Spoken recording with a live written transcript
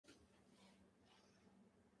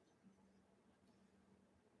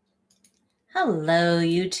Hello,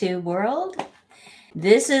 YouTube world.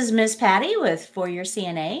 This is Miss Patty with For Your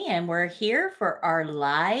CNA, and we're here for our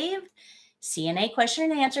live CNA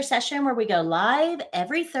question and answer session where we go live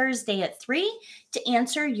every Thursday at 3 to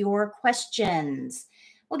answer your questions.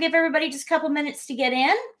 We'll give everybody just a couple minutes to get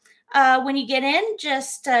in. When you get in,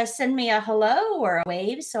 just send me a hello or a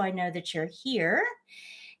wave so I know that you're here.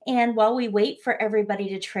 And while we wait for everybody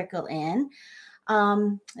to trickle in,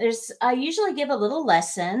 I usually give a little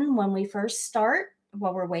lesson when we first start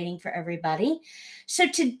while we're waiting for everybody. So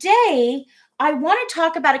today I want to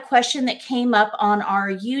talk about a question that came up on our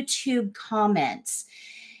YouTube comments.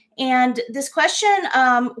 And this question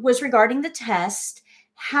was regarding the test.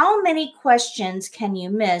 How many questions can you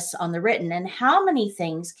miss on the written, and how many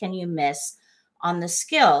things can you miss on the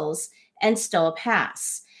skills and still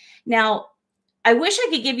pass? Now, I wish I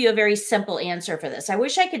could give you a very simple answer for this. I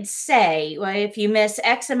wish I could say, well, if you miss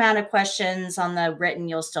X amount of questions on the written,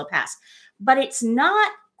 you'll still pass. But it's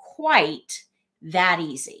not quite that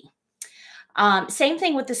easy. Same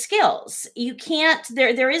thing with the skills. You can't,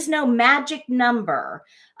 there is no magic number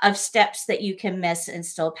of steps that you can miss and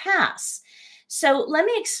still pass. So let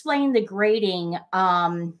me explain the grading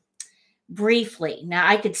briefly. Now,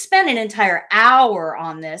 I could spend an entire hour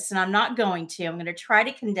on this, and I'm not going to. I'm going to try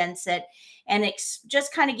to condense it and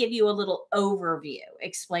just kind of give you a little overview,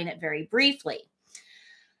 explain it very briefly.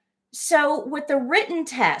 So with the written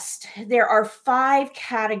test, there are 5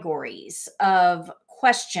 categories of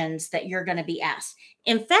questions that you're going to be asked.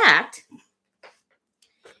 In fact,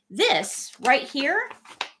 this right here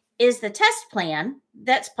is the test plan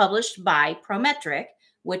that's published by Prometric,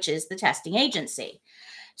 which is the testing agency.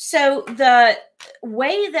 So the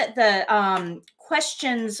way that the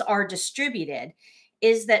questions are distributed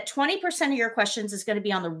is that 20% of your questions is going to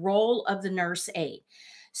be on the role of the nurse aide.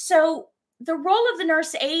 So the role of the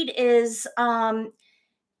nurse aide is,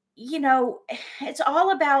 it's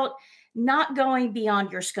all about not going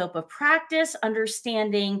beyond your scope of practice,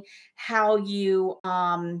 understanding how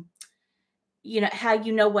how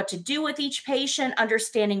you know what to do with each patient,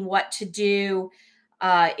 understanding what to do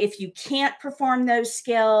if you can't perform those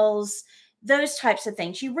skills, those types of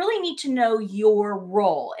things. You really need to know your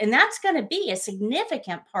role, and that's going to be a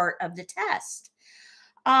significant part of the test.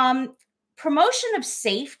 Promotion of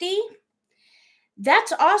safety,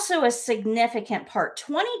 that's also a significant part.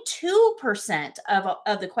 22%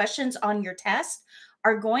 of the questions on your test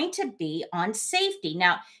are going to be on safety.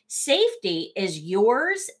 Now, safety is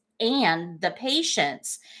yours and the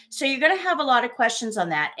patient's. So you're going to have a lot of questions on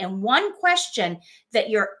that. And one question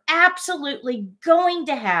that you're absolutely going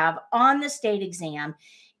to have on the state exam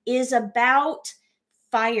is about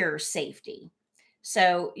fire safety.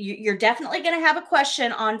 So you're definitely going to have a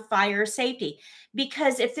question on fire safety,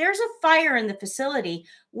 because if there's a fire in the facility,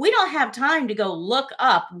 we don't have time to go look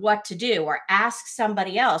up what to do or ask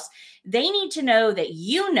somebody else. They need to know that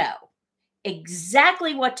you know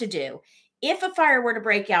exactly what to do. If a fire were to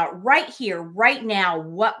break out right here, right now,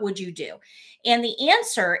 what would you do? And the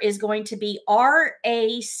answer is going to be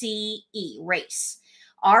RACE, race.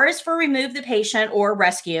 R is for remove the patient or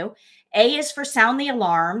rescue. A is for sound the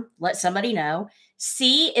alarm, let somebody know.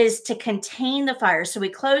 C is to contain the fire. So we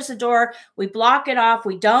close the door, we block it off,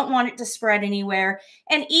 we don't want it to spread anywhere.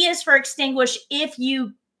 And E is for extinguish if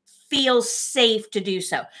you feel safe to do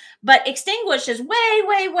so. But extinguish is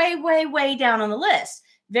way down on the list.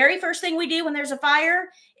 Very first thing we do when there's a fire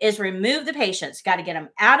is remove the patients. Got to get them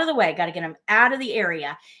out of the way, got to get them out of the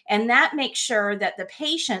area. And that makes sure that the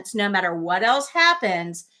patients, no matter what else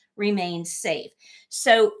happens, remain safe.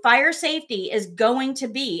 So fire safety is going to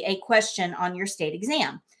be a question on your state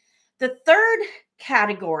exam. The third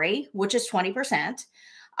category, which is 20%,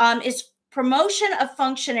 is promotion of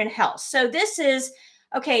function and health. So this is,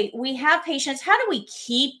 okay, we have patients. How do we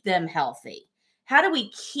keep them healthy? How do we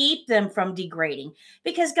keep them from degrading?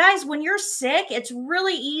 Because guys, when you're sick, it's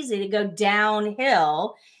really easy to go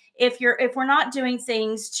downhill if we're not doing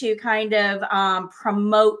things to kind of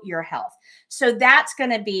promote your health. So that's going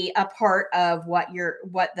to be a part of what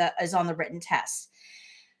is on the written test.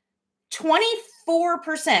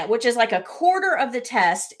 24%, which is like a quarter of the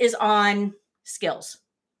test, is on skills.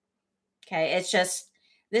 Okay, it's just,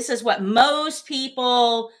 this is what most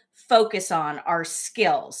people focus on, are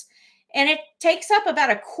skills. And it takes up about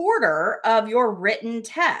a quarter of your written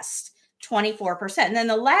test, 24%. And then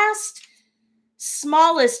the last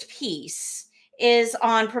smallest piece is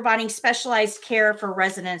on providing specialized care for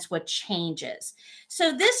residents with changes.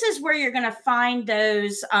 So this is where you're going to find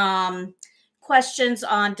those questions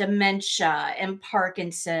on dementia and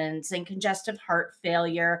Parkinson's and congestive heart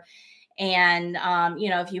failure. And,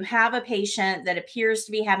 if you have a patient that appears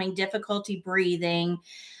to be having difficulty breathing,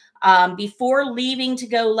 before leaving to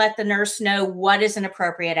go let the nurse know what is an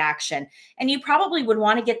appropriate action. And you probably would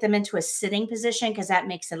want to get them into a sitting position because that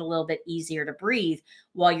makes it a little bit easier to breathe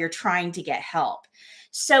while you're trying to get help.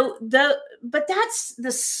 But that's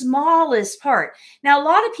the smallest part. Now, a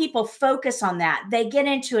lot of people focus on that. They get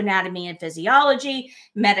into anatomy and physiology,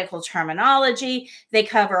 medical terminology. They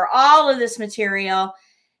cover all of this material.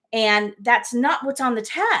 And that's not what's on the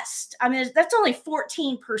test. I mean, that's only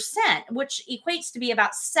 14%, which equates to be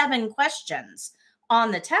about 7 questions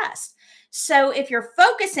on the test. So if you're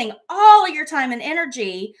focusing all of your time and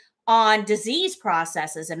energy on disease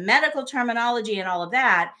processes and medical terminology and all of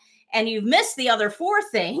that, and you've missed the other 4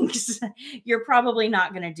 things, you're probably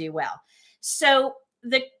not going to do well. So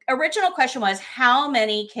the original question was, how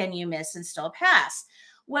many can you miss and still pass?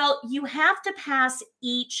 Well, you have to pass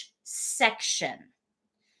each section.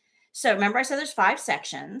 So remember I said there's 5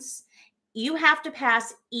 sections. You have to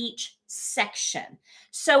pass each section.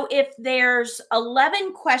 So if there's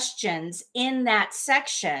 11 questions in that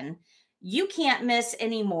section, you can't miss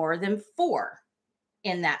any more than 4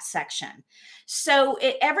 in that section. So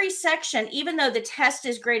every section, even though the test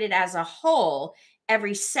is graded as a whole,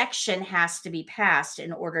 every section has to be passed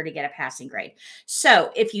in order to get a passing grade.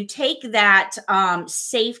 So if you take that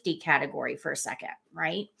safety category for a second,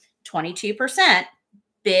 right? 22%.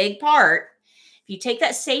 Big part. If you take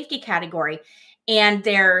that safety category and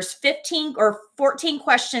there's 15 or 14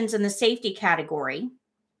 questions in the safety category,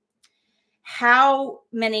 how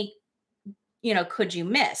many, could you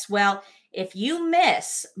miss? Well, if you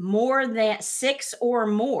miss more than 6 or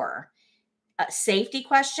more safety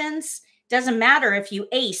questions, doesn't matter if you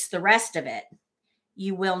ace the rest of it,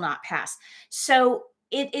 you will not pass. So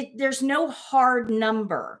there's no hard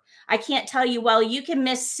number. I can't tell you, well, you can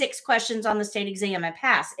miss 6 questions on the state exam and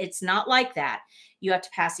pass. It's not like that. You have to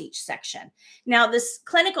pass each section. Now, this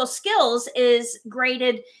clinical skills is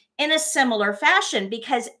graded in a similar fashion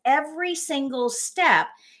because every single step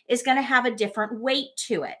is going to have a different weight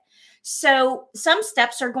to it. So some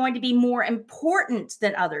steps are going to be more important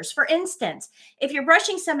than others. For instance, if you're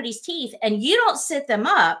brushing somebody's teeth and you don't sit them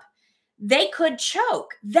up, they could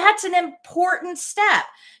choke. That's an important step.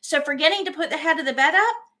 So forgetting to put the head of the bed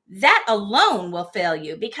up, that alone will fail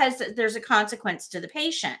you because there's a consequence to the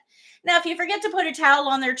patient. Now, if you forget to put a towel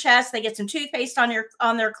on their chest, they get some toothpaste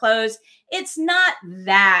on their clothes, it's not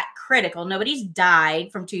that critical. Nobody's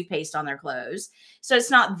died from toothpaste on their clothes. So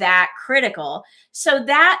it's not that critical. So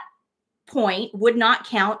that point would not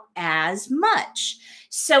count as much.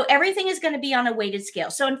 So everything is going to be on a weighted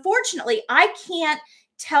scale. So unfortunately, I can't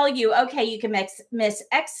tell you, okay, you can miss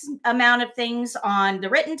X amount of things on the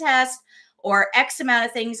written test or X amount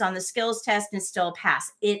of things on the skills test and still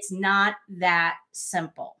pass. It's not that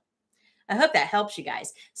simple. I hope that helps you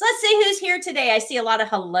guys. So let's see who's here today. I see a lot of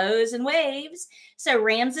hellos and waves. So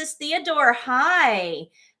Ramses Theodore, hi.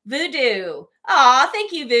 Voodoo. Aw,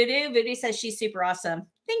 thank you, Voodoo. Voodoo says she's super awesome.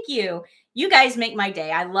 Thank you. You guys make my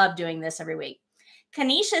day. I love doing this every week.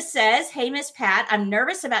 Kanisha says, hey, Miss Pat, I'm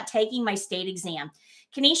nervous about taking my state exam.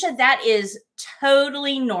 Kanisha, that is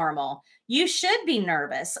totally normal. You should be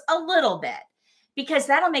nervous a little bit because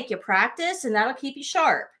that'll make you practice and that'll keep you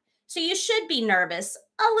sharp. So you should be nervous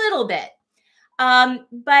a little bit,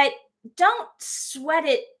 but don't sweat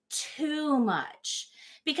it too much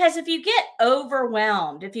because if you get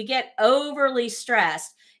overwhelmed, if you get overly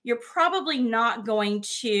stressed, you're probably not going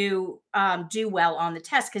to do well on the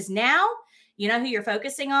test because now you know who you're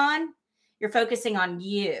focusing on? You're focusing on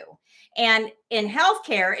you. And in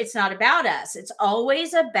healthcare, it's not about us. It's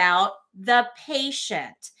always about the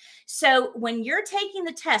patient. So when you're taking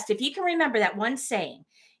the test, if you can remember that one saying,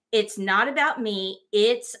 it's not about me,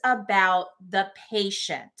 it's about the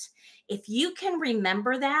patient. If you can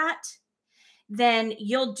remember that, then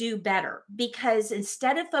you'll do better because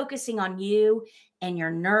instead of focusing on you and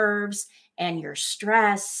your nerves and your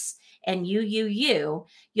stress and you'll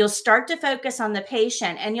start to focus on the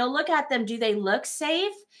patient and you'll look at them. Do they look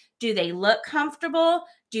safe? Do they look comfortable?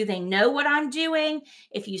 Do they know what I'm doing?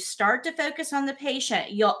 If you start to focus on the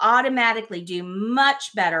patient, you'll automatically do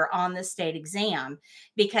much better on the state exam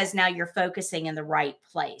because now you're focusing in the right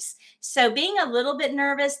place. So being a little bit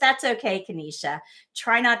nervous, that's okay, Kanisha.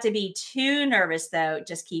 Try not to be too nervous though.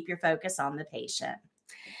 Just keep your focus on the patient.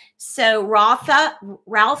 So Rotha,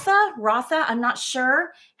 I'm not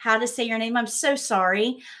sure how to say your name. I'm so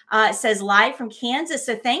sorry. It says live from Kansas.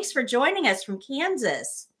 So thanks for joining us from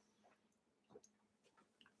Kansas.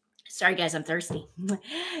 Sorry, guys, I'm thirsty.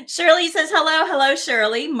 Shirley says hello. Hello,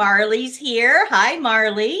 Shirley. Marley's here. Hi,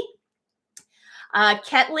 Marley.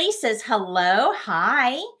 Ketley says hello.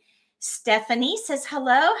 Hi. Stephanie says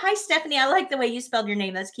hello. Hi, Stephanie. I like the way you spelled your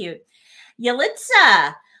name. That's cute.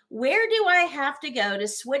 Yalitza. Where do I have to go to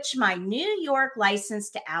switch my New York license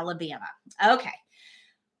to Alabama? Okay.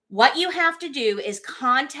 What you have to do is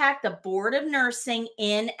contact the Board of Nursing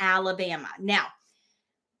in Alabama. Now,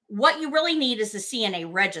 what you really need is the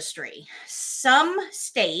CNA registry. Some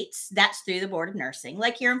states, that's through the Board of Nursing,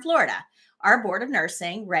 like here in Florida. Our Board of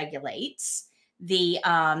Nursing regulates the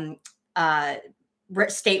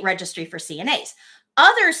state registry for CNAs.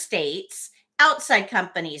 Other states, outside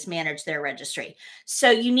companies manage their registry.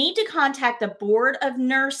 So you need to contact the Board of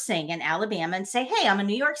Nursing in Alabama and say, hey, I'm a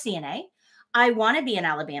New York CNA. I want to be an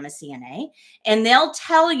Alabama CNA. And they'll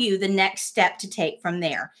tell you the next step to take from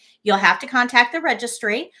there. You'll have to contact the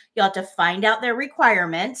registry. You'll have to find out their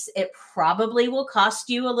requirements. It probably will cost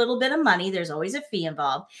you a little bit of money. There's always a fee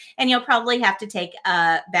involved. And you'll probably have to take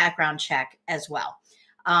a background check as well.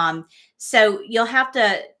 So you'll have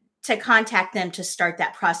to contact them to start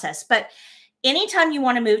that process. But anytime you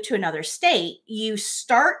want to move to another state, you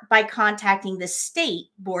start by contacting the state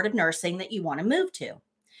Board of Nursing that you want to move to.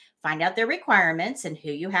 Find out their requirements and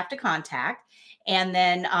who you have to contact, and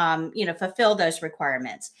then, fulfill those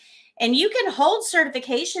requirements. And you can hold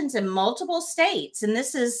certifications in multiple states. And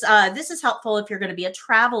this is helpful if you're going to be a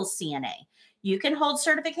travel CNA. You can hold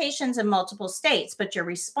certifications in multiple states, but you're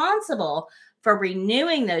responsible for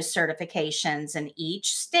renewing those certifications in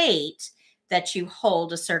each state that you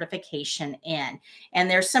hold a certification in.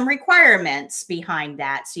 And there's some requirements behind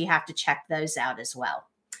that, so you have to check those out as well.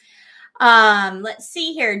 Let's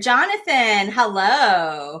see here. Jonathan,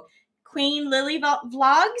 hello. Queen Lily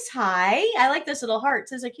Vlogs, hi. I like those little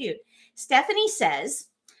hearts. Those are cute. Stephanie says,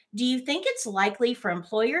 do you think it's likely for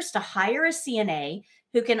employers to hire a CNA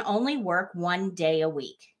who can only work 1 day a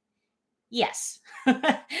week? Yes.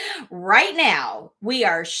 Right now, we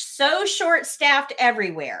are so short-staffed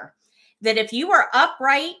everywhere that if you are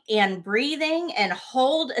upright and breathing and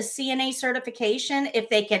hold a CNA certification, if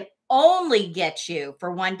they can only get you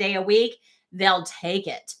for 1 day a week, they'll take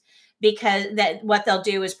it, because what they'll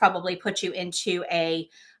do is probably put you into a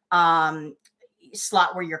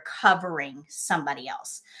slot where you're covering somebody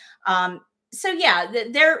else. So yeah,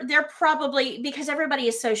 they're probably, because everybody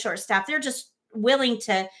is so short staffed, they're just willing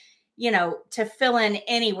to, to fill in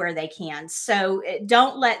anywhere they can. So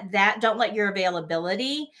don't let your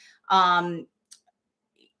availability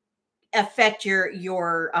affect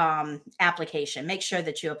your application. Make sure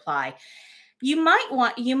that you apply. You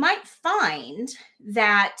might find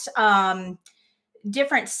that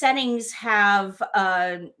different settings have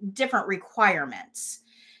different requirements.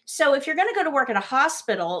 So if you're going to go to work at a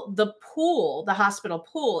hospital, the hospital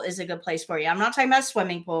pool is a good place for you. I'm not talking about a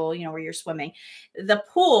swimming pool, where you're swimming. The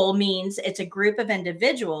pool means it's a group of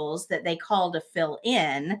individuals that they call to fill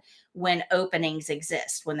in when openings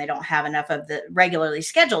exist, when they don't have enough of the regularly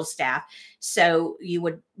scheduled staff. So you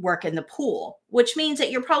would work in the pool, which means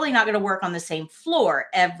that you're probably not going to work on the same floor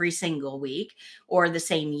every single week or the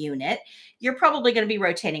same unit. You're probably going to be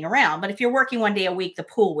rotating around. But if you're working 1 day a week, the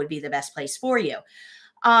pool would be the best place for you.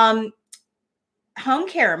 Home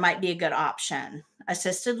care might be a good option.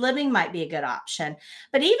 Assisted living might be a good option.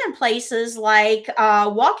 But even places like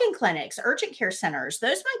walk-in clinics, urgent care centers,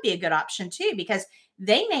 those might be a good option too, because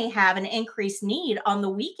they may have an increased need on the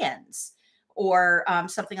weekends or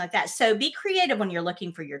something like that. So be creative when you're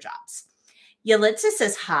looking for your jobs. Yalitza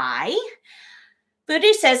says, hi.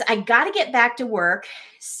 Voodoo says, I got to get back to work.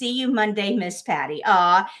 See you Monday, Miss Patty.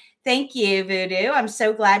 Aw, thank you, Voodoo. I'm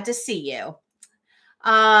so glad to see you.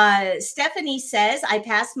 Stephanie says, I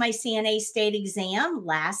passed my CNA state exam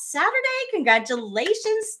last Saturday.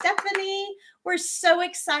 Congratulations, Stephanie. We're so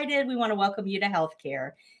excited. We want to welcome you to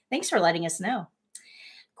healthcare. Thanks for letting us know.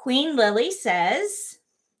 Queen Lily says,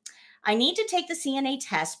 I need to take the CNA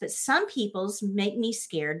test, but some people's make me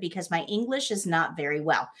scared because my English is not very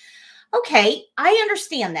well. Okay, I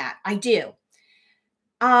understand that. I do.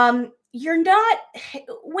 You're not,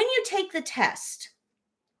 when you take the test,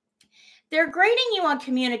 they're grading you on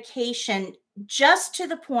communication just to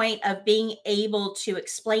the point of being able to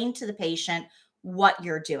explain to the patient what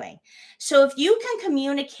you're doing. So if you can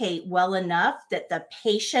communicate well enough that the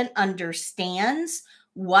patient understands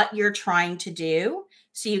what you're trying to do,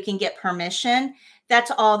 so you can get permission,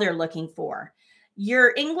 that's all they're looking for.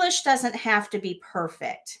 Your English doesn't have to be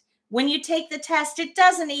perfect. When you take the test, it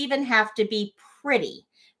doesn't even have to be pretty.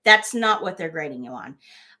 That's not what they're grading you on.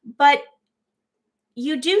 But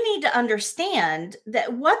you do need to understand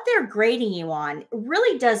that what they're grading you on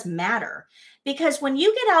really does matter, because when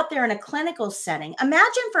you get out there in a clinical setting,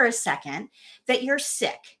 imagine for a second that you're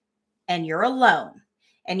sick and you're alone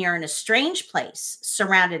and you're in a strange place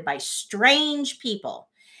surrounded by strange people,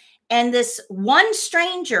 and this one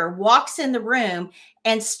stranger walks in the room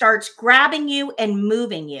and starts grabbing you and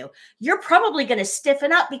moving you, you're probably going to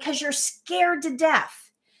stiffen up because you're scared to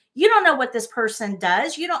death. You don't know what this person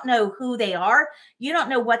does. You don't know who they are. You don't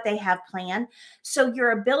know what they have planned. So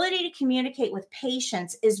your ability to communicate with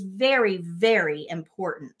patients is very, very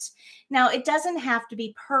important. Now, it doesn't have to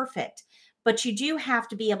be perfect, but you do have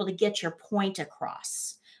to be able to get your point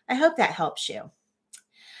across. I hope that helps you.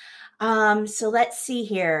 So let's see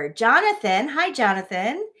here. Jonathan, hi,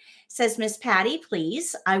 Jonathan, says, Miss Patty,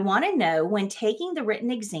 please, I want to know, when taking the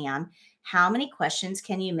written exam, how many questions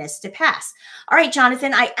can you miss to pass? All right,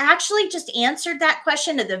 Jonathan, I actually just answered that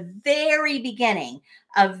question at the very beginning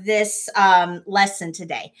of this lesson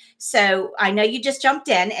today. So I know you just jumped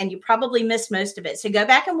in and you probably missed most of it. So go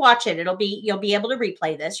back and watch it. You'll be able to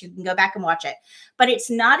replay this. You can go back and watch it. But it's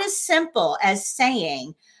not as simple as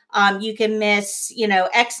saying you can miss,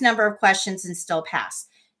 X number of questions and still pass,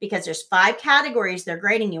 because there's 5 categories they're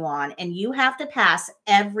grading you on, and you have to pass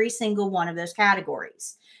every single one of those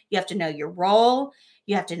categories. You have to know your role.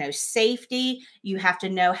 You have to know safety. You have to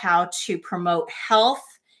know how to promote health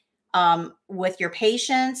with your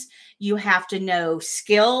patients. You have to know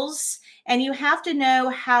skills, and you have to know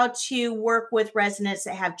how to work with residents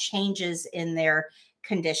that have changes in their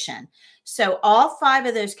condition. So all 5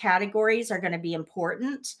 of those categories are going to be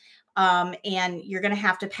important. And you're going to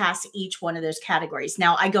have to pass each one of those categories.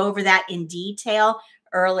 Now, I go over that in detail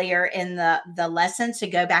earlier in the lesson, so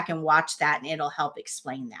go back and watch that and it'll help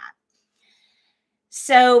explain that.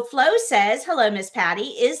 So Flo says, hello, Miss Patty.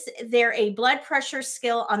 Is there a blood pressure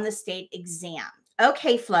skill on the state exam?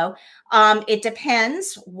 Okay, Flo. It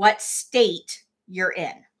depends what state you're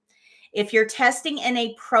in. If you're testing in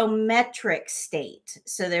a prometric state,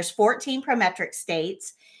 so there's 14 prometric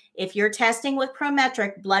states. If you're testing with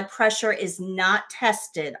prometric, blood pressure is not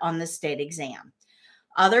tested on the state exam.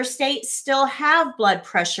 Other states still have blood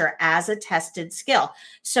pressure as a tested skill.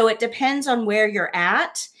 So it depends on where you're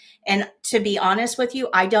at. And to be honest with you,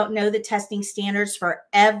 I don't know the testing standards for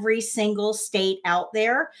every single state out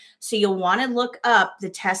there. So you'll want to look up the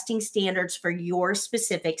testing standards for your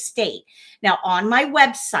specific state. Now, on my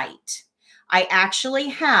website, I actually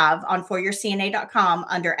have on foryourcna.com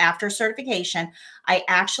under after certification, I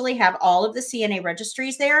actually have all of the CNA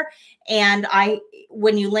registries there. And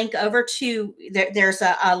when you link over to, there's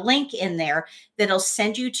a link in there that'll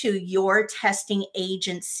send you to your testing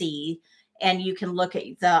agency, and you can look at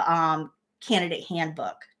the candidate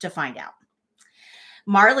handbook to find out.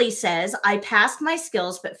 Marley says, I passed my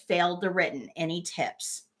skills but failed the written. Any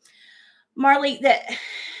tips? Marley,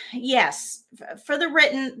 yes, for the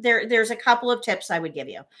written, there's a couple of tips I would give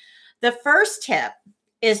you. The first tip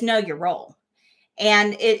is know your role.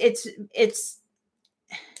 And it's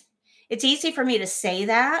easy for me to say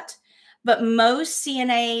that, but most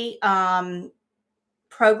CNA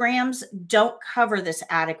programs don't cover this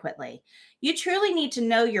adequately. You truly need to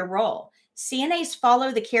know your role. CNAs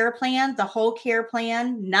follow the care plan, the whole care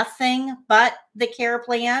plan, nothing but the care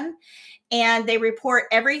plan. And they report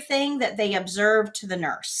everything that they observe to the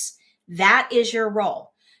nurse. That is your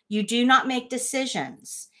role. You do not make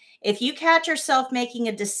decisions. If you catch yourself making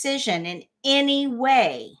a decision in any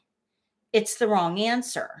way, it's the wrong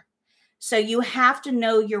answer. So you have to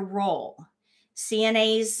know your role.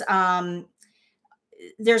 CNAs,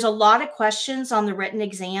 there's a lot of questions on the written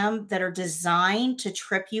exam that are designed to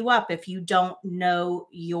trip you up if you don't know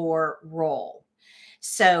your role.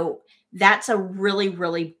 So that's a really,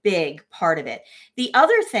 really big part of it. The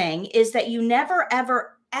other thing is that you never,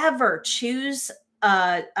 ever, ever choose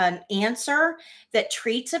an answer that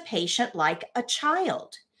treats a patient like a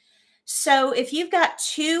child. So if you've got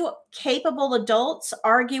 2 capable adults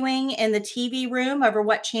arguing in the TV room over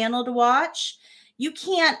what channel to watch, you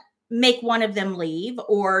can't make one of them leave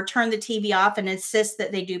or turn the TV off and insist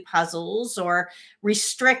that they do puzzles or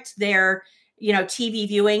restrict their, TV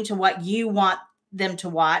viewing to what you want them to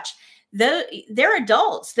watch. They're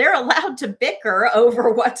adults. They're allowed to bicker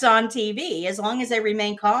over what's on TV. As long as they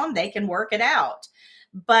remain calm, they can work it out.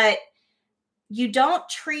 But you don't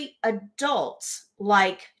treat adults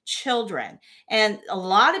like children. And a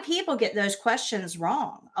lot of people get those questions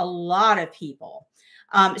wrong. A lot of people.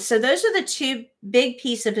 So those are the 2 big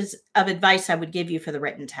pieces of advice I would give you for the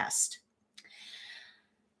written test.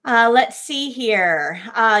 Let's see here.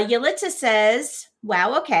 Yalitza says,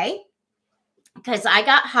 wow, okay. Because I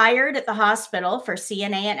got hired at the hospital for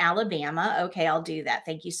CNA in Alabama. Okay, I'll do that.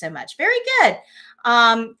 Thank you so much. Very good.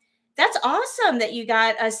 That's awesome that you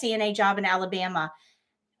got a CNA job in Alabama.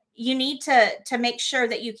 You need to make sure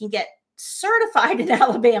that you can get certified in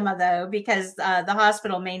Alabama, though, because the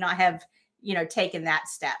hospital may not have, taken that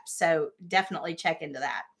step. So definitely check into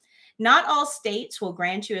that. Not all states will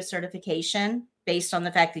grant you a certification based on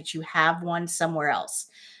the fact that you have one somewhere else.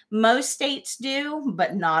 Most states do,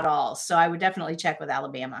 but not all. So I would definitely check with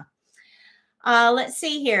Alabama. Let's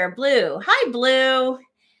see here. Blue. Hi, Blue.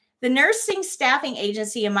 The nursing staffing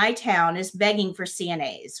agency in my town is begging for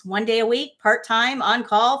CNAs. 1 day a week, part-time, on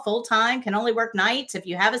call, full-time, can only work nights. If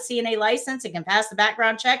you have a CNA license and can pass the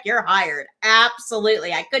background check, you're hired.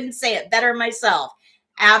 Absolutely. I couldn't say it better myself.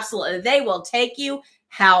 Absolutely. They will take you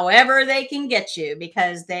however they can get you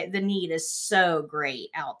because the need is so great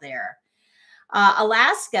out there.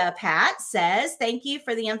 Alaska, Pat says, thank you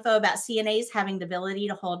for the info about CNAs having the ability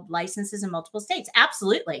to hold licenses in multiple states.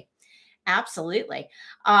 Absolutely. Absolutely.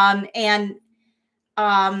 Travel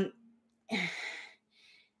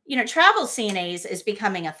CNAs is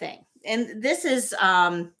becoming a thing. And this is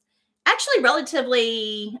actually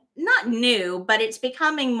relatively not new, but it's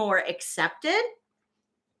becoming more accepted.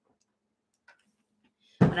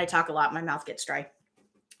 When I talk a lot, my mouth gets dry.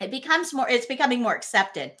 It's becoming more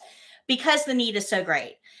accepted because the need is so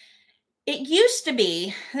great. It used to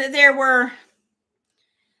be that there were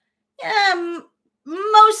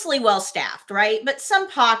mostly well-staffed, right? But some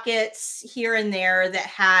pockets here and there that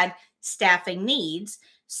had staffing needs.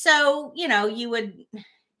 So, you would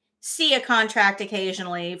see a contract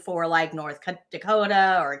occasionally for like North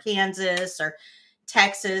Dakota or Kansas or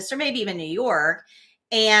Texas or maybe even New York.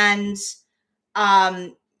 And,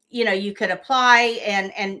 you could apply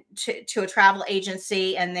and to a travel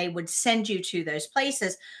agency and they would send you to those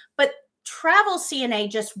places. But travel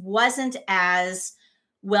CNA just wasn't as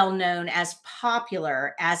well known, as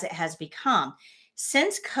popular as it has become.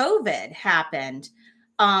 Since COVID happened,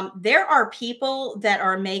 there are people that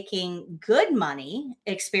are making good money,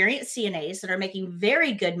 experienced CNAs that are making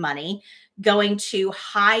very good money going to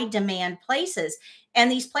high demand places.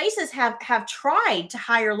 And these places have tried to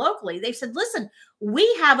hire locally. They've said, listen,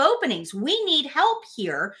 we have openings. We need help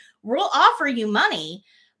here. We'll offer you money,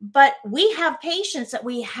 but we have patients that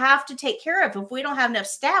we have to take care of. If we don't have enough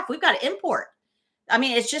staff, we've got to import. I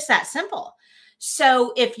mean, it's just that simple.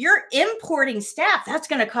 So if you're importing staff, that's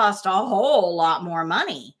going to cost a whole lot more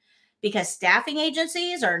money because staffing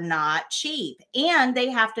agencies are not cheap and they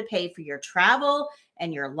have to pay for your travel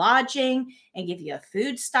and your lodging and give you a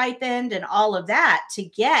food stipend and all of that to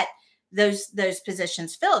get those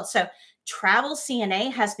positions filled. So travel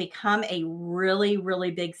CNA has become a really,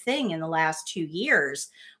 really big thing in the last 2 years,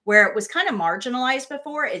 where it was kind of marginalized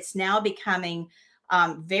before. It's now becoming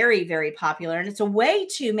very, very popular. And it's a way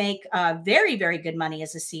to make very, very good money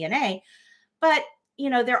as a CNA. But,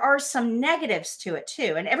 there are some negatives to it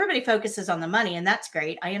too. And everybody focuses on the money, and that's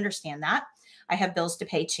great. I understand that. I have bills to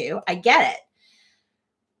pay too. I get it.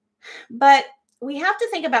 But we have to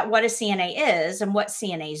think about what a CNA is and what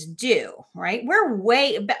CNAs do, right? We're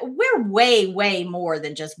way, way more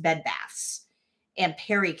than just bed baths and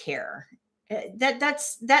pericare.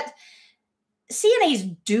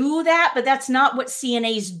 CNAs do that, but that's not what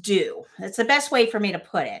CNAs do. That's the best way for me to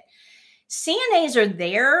put it. CNAs are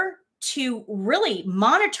there to really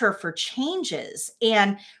monitor for changes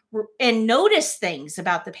and notice things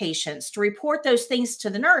about the patients, to report those things to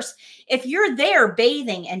the nurse. If you're there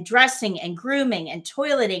bathing and dressing and grooming and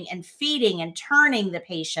toileting and feeding and turning the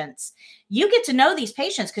patients, you get to know these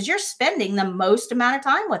patients because you're spending the most amount of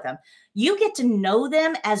time with them. You get to know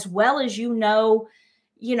them as well as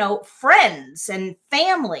friends and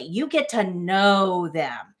family. You get to know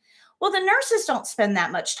them. Well, the nurses don't spend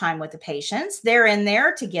that much time with the patients. They're in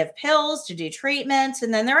there to give pills, to do treatments,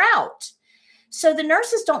 and then they're out. So the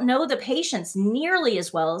nurses don't know the patients nearly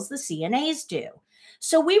as well as the CNAs do.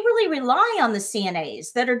 So we really rely on the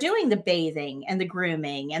CNAs that are doing the bathing and the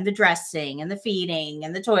grooming and the dressing and the feeding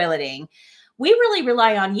and the toileting. We really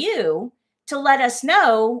rely on you to let us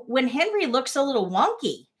know when Henry looks a little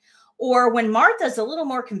wonky or when Martha's a little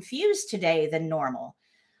more confused today than normal.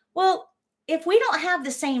 Well, if we don't have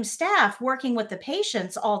the same staff working with the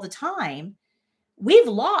patients all the time, we've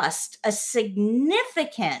lost a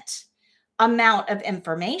significant amount of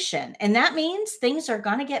information. And that means things are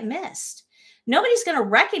going to get missed. Nobody's going to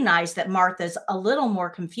recognize that Martha's a little more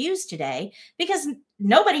confused today because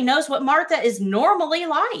nobody knows what Martha is normally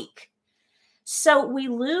like. So we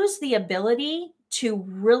lose the ability to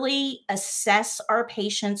really assess our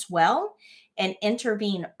patients well and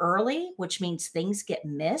intervene early, which means things get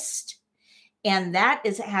missed. And that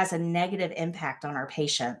has a negative impact on our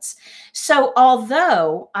patients. So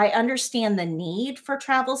although I understand the need for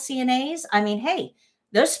travel CNAs, I mean, hey,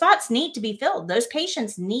 those spots need to be filled. Those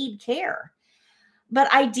patients need care.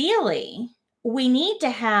 But ideally, we need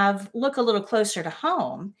to look a little closer to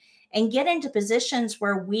home and get into positions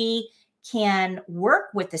where we can work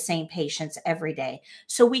with the same patients every day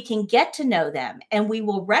so we can get to know them. And we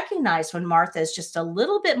will recognize when Martha is just a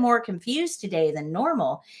little bit more confused today than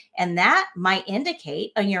normal. And that might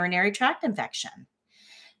indicate a urinary tract infection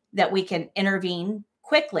that we can intervene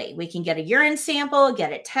quickly. We can get a urine sample,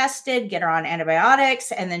 get it tested, get her on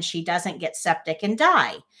antibiotics, and then she doesn't get septic and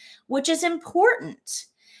die, which is important.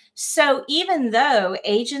 So even though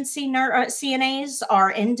agency CNAs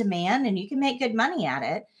are in demand and you can make good money at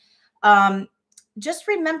it, just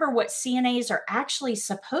remember what CNAs are actually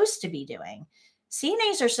supposed to be doing.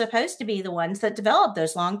 CNAs are supposed to be the ones that develop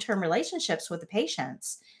those long-term relationships with the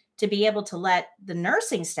patients to be able to let the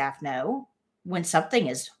nursing staff know when something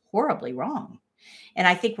is horribly wrong. And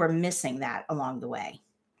I think we're missing that along the way.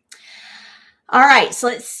 All right, so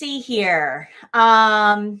let's see here.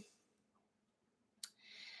 Pixel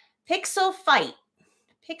Fight.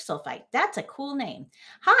 That's a cool name.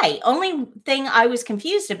 Hi, only thing I was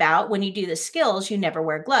confused about when you do the skills, you never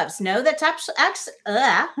wear gloves. No, that's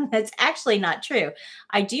actually not true.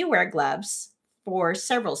 I do wear gloves for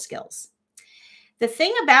several skills. The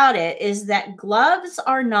thing about it is that gloves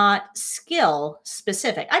are not skill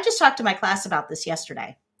specific. I just talked to my class about this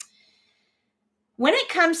yesterday. When it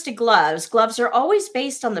comes to gloves, gloves are always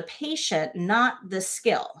based on the patient, not the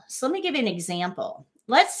skill. So let me give you an example.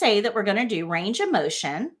 Let's say that we're going to do range of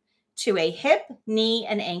motion to a hip, knee,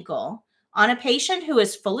 and ankle on a patient who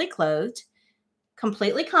is fully clothed,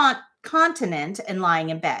 completely continent, and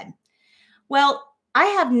lying in bed. Well, I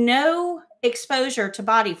have no exposure to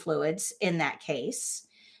body fluids in that case,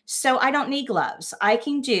 so I don't need gloves. I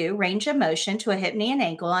can do range of motion to a hip, knee, and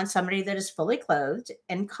ankle on somebody that is fully clothed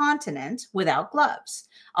and continent without gloves.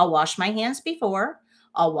 I'll wash my hands before,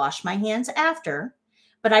 I'll wash my hands after,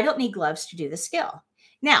 but I don't need gloves to do the skill.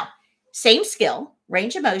 Now, same skill,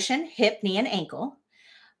 range of motion, hip, knee, and ankle,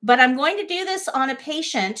 but I'm going to do this on a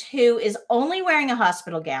patient who is only wearing a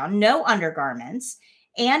hospital gown, no undergarments,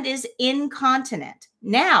 and is incontinent.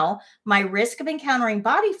 Now, my risk of encountering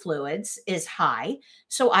body fluids is high,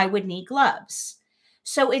 so I would need gloves.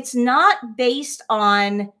 So it's not based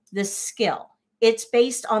on the skill. It's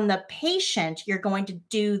based on the patient you're going to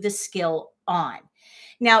do the skill on.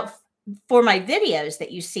 Now, for my videos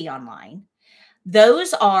that you see online,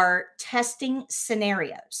 those are testing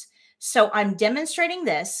scenarios. So I'm demonstrating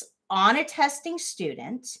this on a testing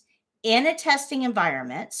student in a testing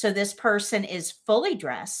environment. So this person is fully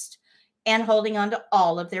dressed and holding on to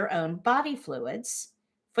all of their own body fluids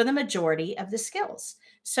for the majority of the skills.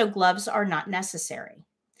 So gloves are not necessary.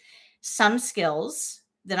 Some skills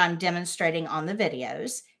that I'm demonstrating on the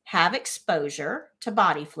videos have exposure to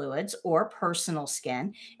body fluids or personal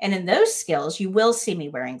skin. And in those skills, you will see me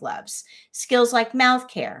wearing gloves. Skills like mouth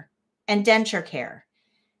care and denture care,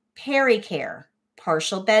 peri-care,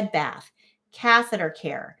 partial bed bath, catheter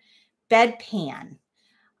care, bedpan,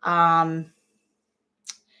 trying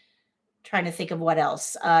to think of what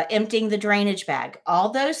else, emptying the drainage bag. All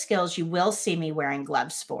those skills you will see me wearing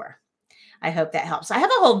gloves for. I hope that helps. I have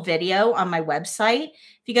a whole video on my website.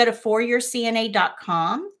 If you go to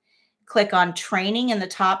foryourcna.com, click on training in the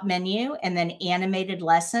top menu and then animated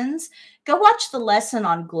lessons, go watch the lesson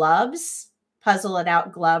on gloves, puzzle it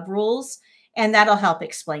out glove rules, and that'll help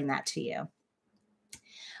explain that to you.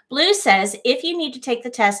 Blue says, if you need to take the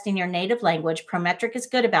test in your native language, Prometric is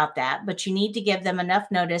good about that, but you need to give them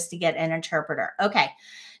enough notice to get an interpreter. Okay,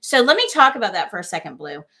 so let me talk about that for a second,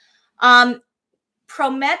 Blue.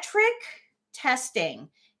 Prometric testing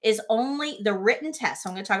is only the written test. So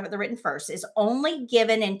I'm going to talk about the written first, is only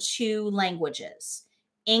given in 2 languages,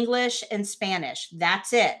 English and Spanish.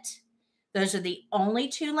 That's it. Those are the only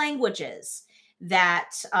 2 languages that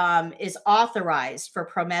is authorized for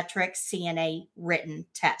Prometric CNA written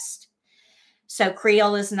test. So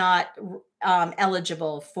Creole is not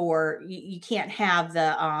eligible for, you can't have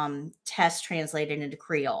the test translated into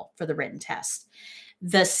Creole for the written test.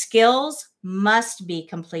 The skills must be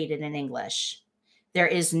completed in English. There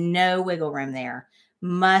is no wiggle room there.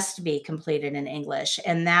 Must be completed in English.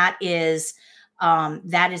 And that is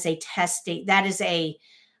a testing, that is a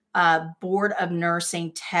Board of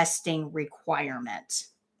Nursing testing requirement.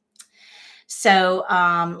 So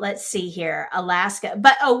let's see here, Alaska.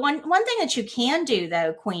 But one thing that you can do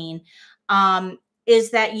though, Queen, is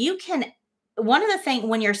that you can, one of the things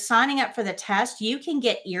when you're signing up for the test, you can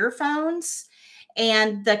get earphones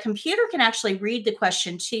and the computer can actually read the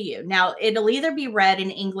question to you. Now, it'll either be read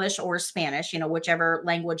in English or Spanish, whichever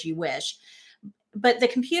language you wish. But the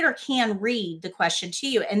computer can read the question to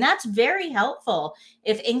you. And that's very helpful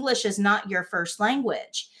if English is not your first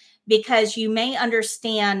language, because you may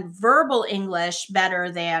understand verbal English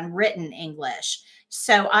better than written English.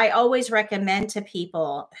 So I always recommend to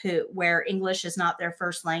people where English is not their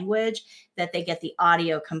first language that they get the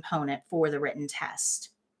audio component for the written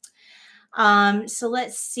test. So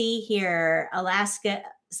let's see here. Alaska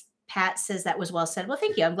Pat says that was well said. Well,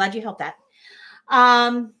 thank you. I'm glad you helped that.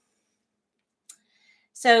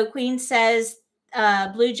 So Queen says,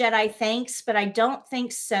 Blue Jedi, thanks, but I don't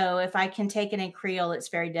think so. If I can take it in Creole, it's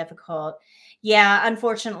very difficult. Yeah,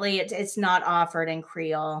 unfortunately, it's not offered in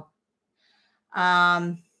Creole.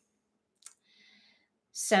 So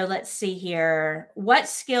let's see here. What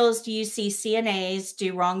skills do you see CNAs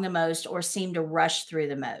do wrong the most or seem to rush through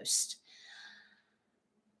the most?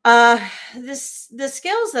 The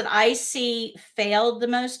skills that I see failed the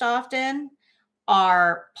most often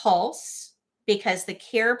are pulse, because the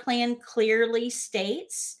care plan clearly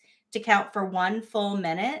states to count for 1 full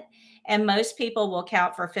minute, and most people will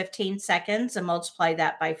count for 15 seconds and multiply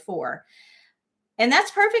that by 4. And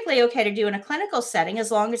that's perfectly okay to do in a clinical setting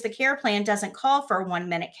as long as the care plan doesn't call for a 1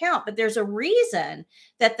 minute count. But there's a reason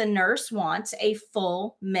that the nurse wants a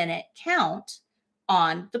full minute count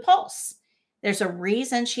on the pulse. There's a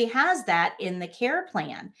reason she has that in the care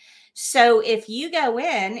plan. So if you go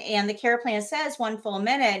in and the care plan says 1 full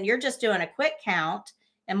minute and you're just doing a quick count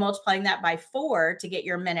and multiplying that by 4 to get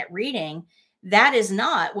your minute reading, that is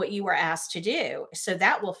not what you were asked to do. So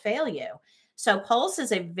that will fail you. So pulse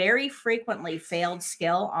is a very frequently failed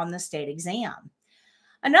skill on the state exam.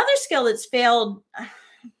 Another skill that's failed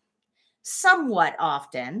somewhat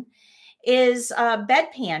often is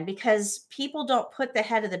bedpan, because people don't put the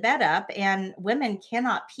head of the bed up and women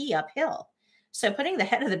cannot pee uphill. So putting the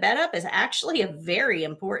head of the bed up is actually a very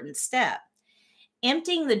important step.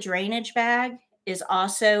 Emptying the drainage bag is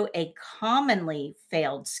also a commonly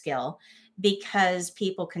failed skill because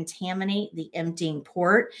people contaminate the emptying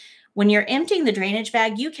port. When you're emptying the drainage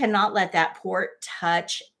bag, you cannot let that port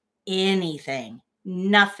touch anything.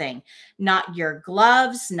 Nothing. Not your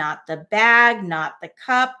gloves, not the bag, not the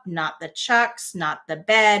cup, not the chucks, not the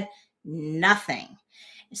bed, nothing.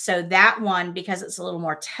 So that one, because it's a little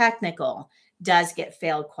more technical, does get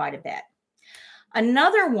failed quite a bit.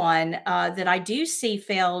 Another one that I do see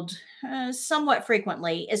failed somewhat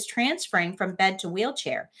frequently is transferring from bed to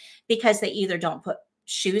wheelchair, because they either don't put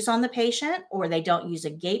shoes on the patient, or they don't use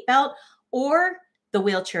a gait belt, or the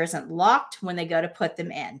wheelchair isn't locked when they go to put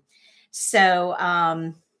them in. So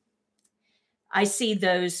I see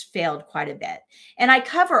those failed quite a bit. And I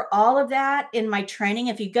cover all of that in my training.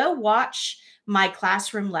 If you go watch my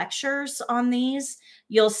classroom lectures on these,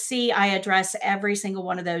 you'll see I address every single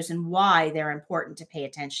one of those and why they're important to pay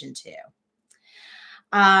attention to.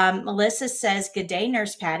 Melissa says, good day,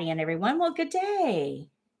 Nurse Patty and everyone. Well, good day.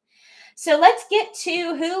 So let's get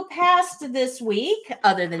to who passed this week,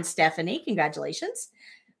 other than Stephanie. Congratulations.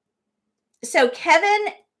 So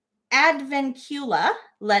Kevin Advencula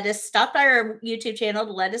stopped by our YouTube channel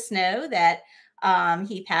to let us know that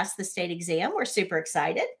he passed the state exam. We're super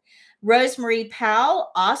excited. Rosemarie Powell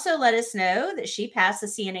also let us know that she passed the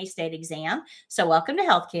CNA state exam. So welcome to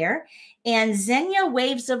healthcare. And Xenia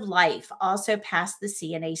Waves of Life also passed the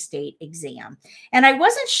CNA state exam. And I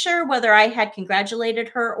wasn't sure whether I had congratulated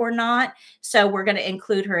her or not. So we're going to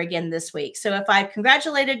include her again this week. So if I've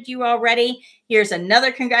congratulated you already, here's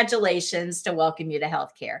another congratulations to welcome you to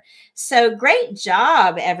healthcare. So great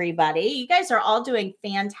job, everybody. You guys are all doing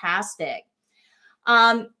fantastic.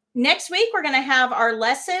 Next week, we're going to have our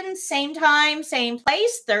lesson, same time, same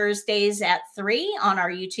place, Thursdays at 3 on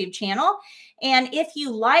our YouTube channel. And if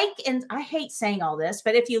you like, and I hate saying all this,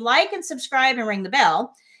 but if you like and subscribe and ring the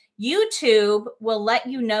bell, YouTube will let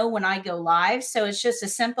you know when I go live. So it's just a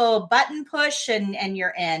simple button push and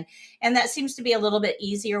you're in. And that seems to be a little bit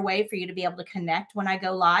easier way for you to be able to connect when I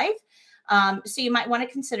go live. So you might want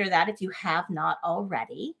to consider that if you have not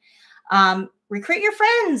already. Recruit your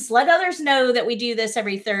friends. Let others know that we do this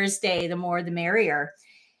every Thursday. The more, the merrier.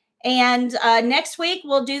 And next week,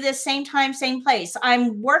 we'll do this same time, same place.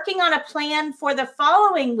 I'm working on a plan for the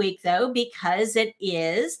following week, though, because it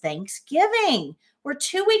is Thanksgiving. We're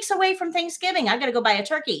 2 weeks away from Thanksgiving. I got to go buy a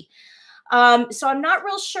turkey. So I'm not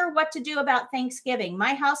real sure what to do about Thanksgiving.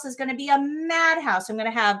 My house is going to be a madhouse. I'm going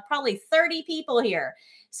to have probably 30 people here.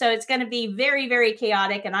 So it's going to be very, very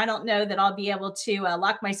chaotic. And I don't know that I'll be able to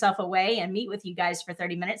lock myself away and meet with you guys for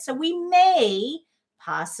 30 minutes. So we may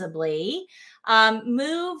possibly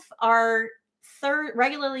move our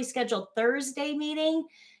regularly scheduled Thursday meeting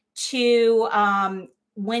to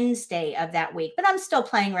Wednesday of that week. But I'm still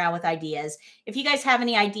playing around with ideas. If you guys have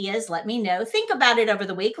any ideas, let me know. Think about it over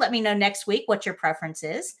the week. Let me know next week what your preference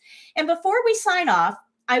is. And before we sign off,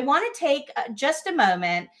 I want to take just a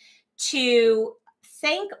moment to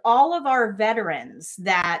thank all of our veterans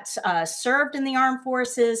that served in the armed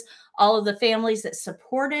forces, all of the families that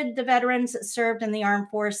supported the veterans that served in the armed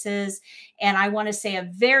forces. And I want to say a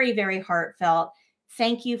very, very heartfelt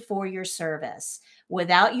thank you for your service.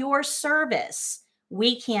 Without your service,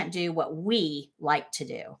 we can't do what we like to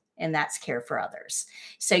do, and that's care for others.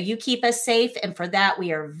 So you keep us safe, and for that,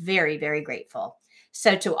 we are very, very grateful.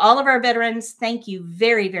 So to all of our veterans, thank you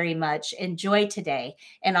very, very much. Enjoy today,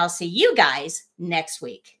 and I'll see you guys next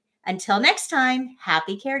week. Until next time,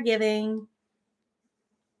 happy caregiving.